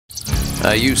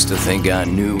I used to think I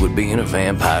knew what being a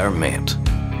vampire meant.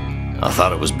 I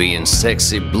thought it was being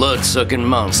sexy, blood-sucking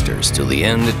monsters till the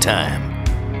end of time.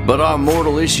 But our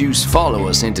mortal issues follow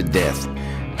us into death,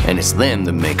 and it's them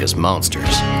that make us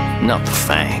monsters, not the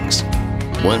fangs.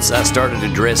 Once I started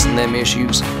addressing them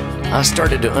issues, I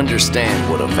started to understand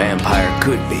what a vampire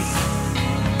could be.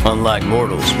 Unlike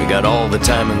mortals, we got all the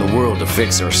time in the world to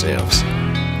fix ourselves.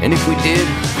 And if we did,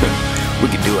 we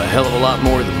could do a hell of a lot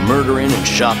more than murdering and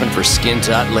shopping for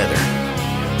skin-tight leather.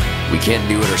 We can't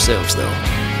do it ourselves, though.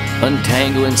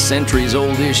 Untangling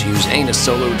centuries-old issues ain't a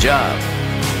solo job.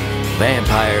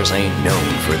 Vampires ain't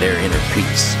known for their inner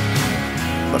peace.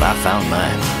 But I found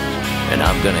mine, and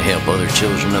I'm gonna help other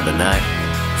children of the night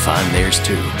find theirs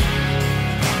too.